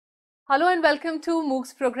Hello and welcome to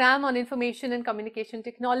MOOC's program on Information and Communication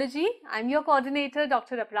Technology. I'm your coordinator,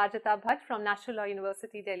 Dr. Aparajita Bhatt from National Law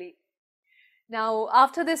University, Delhi. Now,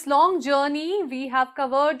 after this long journey, we have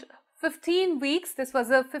covered 15 weeks. This was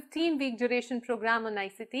a 15-week duration program on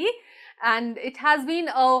ICT, and it has been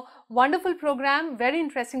a wonderful program, very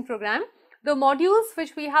interesting program. The modules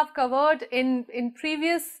which we have covered in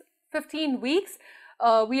previous 15 weeks,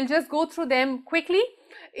 we'll just go through them quickly.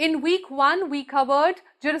 In week 1, we covered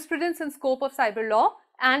jurisprudence and scope of cyber law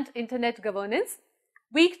and internet governance.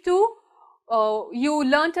 Week 2, you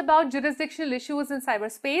learnt about jurisdictional issues in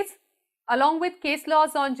cyberspace along with case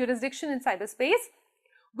laws on jurisdiction in cyberspace.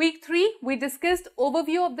 Week 3, we discussed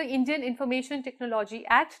overview of the Indian Information Technology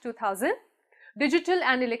Act 2000, digital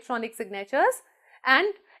and electronic signatures,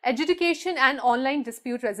 and adjudication and online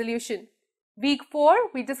dispute resolution. Week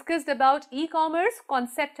 4, we discussed about e-commerce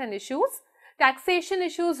concept and issues, taxation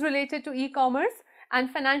issues related to e-commerce,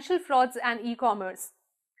 and financial frauds and e-commerce.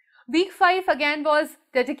 Week 5 again was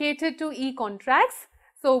dedicated to e-contracts.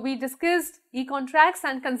 So we discussed e-contracts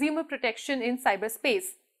and consumer protection in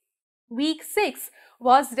cyberspace. Week 6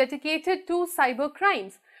 was dedicated to cyber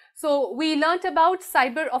crimes. So we learnt about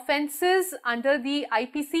cyber offences under the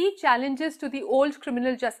IPC, challenges to the old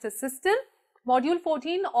criminal justice system, Module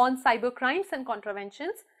 14 on cyber crimes and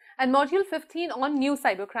contraventions, and Module 15 on new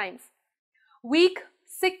cyber crimes. Week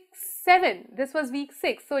 7, this was week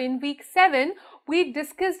 6. So in week 7, we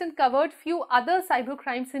discussed and covered few other cyber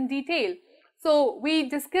crimes in detail. So we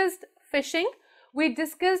discussed phishing, we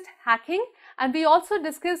discussed hacking, and we also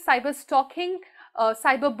discussed cyber stalking,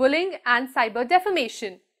 cyber bullying, and cyber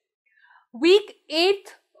defamation. Week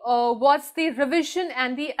 8 was the revision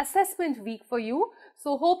and the assessment week for you.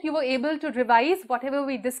 So hope you were able to revise whatever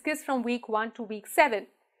we discussed from week 1 to week 7.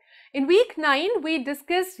 In week 9, we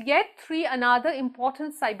discussed yet 3 another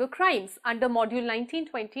important cyber crimes under module 19,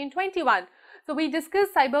 20 and 21. So we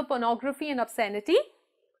discussed cyber pornography and obscenity,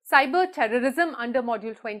 cyber terrorism under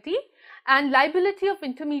module 20, and liability of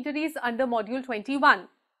intermediaries under module 21.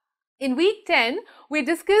 In week 10, we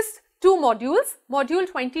discussed 2 modules, module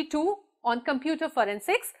 22 on computer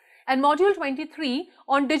forensics and module 23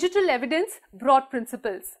 on digital evidence broad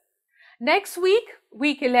principles. Next week,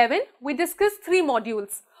 week 11, we discussed 3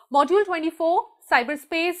 modules. Module 24,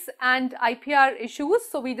 cyberspace and IPR issues.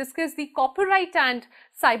 So we discussed the copyright and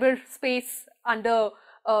cyberspace under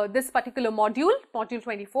this particular module, module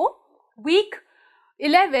 24. Week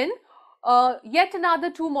 11, yet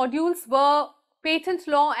another 2 modules were patent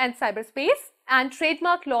law and cyberspace and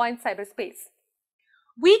trademark law and cyberspace.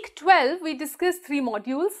 Week 12, we discussed 3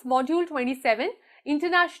 modules. Module 27,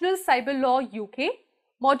 International Cyber Law UK.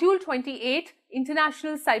 Module 28,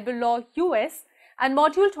 International Cyber Law US. And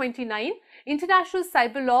module 29, International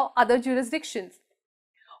Cyber Law, Other Jurisdictions.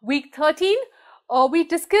 Week 13, we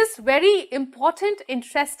discussed very important,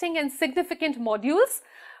 interesting and significant modules,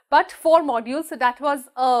 but 4 modules, so that was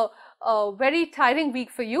a very tiring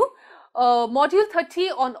week for you. Module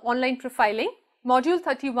 30 on online profiling, module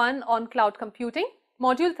 31 on cloud computing,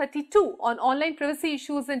 module 32 on online privacy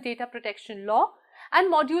issues and data protection law,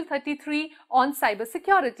 and module 33 on cyber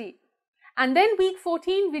security. And then week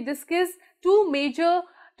 14, we discussed 2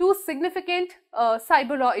 significant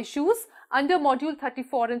cyber law issues under module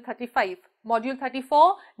 34 and 35. Module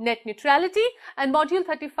 34, net neutrality, and module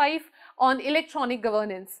 35 on electronic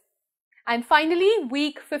governance. And finally,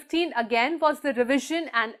 week 15 again was the revision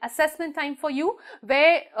and assessment time for you,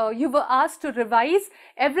 where you were asked to revise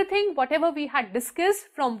everything, whatever we had discussed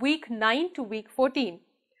from week 9 to week 14.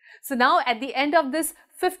 So now at the end of this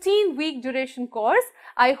 15-week duration course,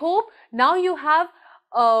 I hope now you have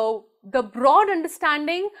the broad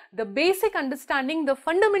understanding, the basic understanding, the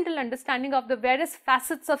fundamental understanding of the various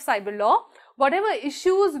facets of cyber law, whatever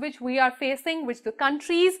issues which we are facing, which the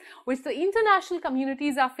countries, which the international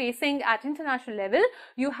communities are facing at international level,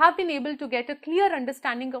 you have been able to get a clear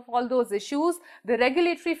understanding of all those issues, the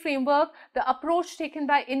regulatory framework, the approach taken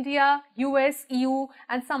by India, US, EU,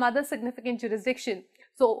 and some other significant jurisdiction.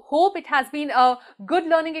 So hope it has been a good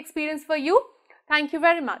learning experience for you. Thank you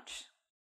very much.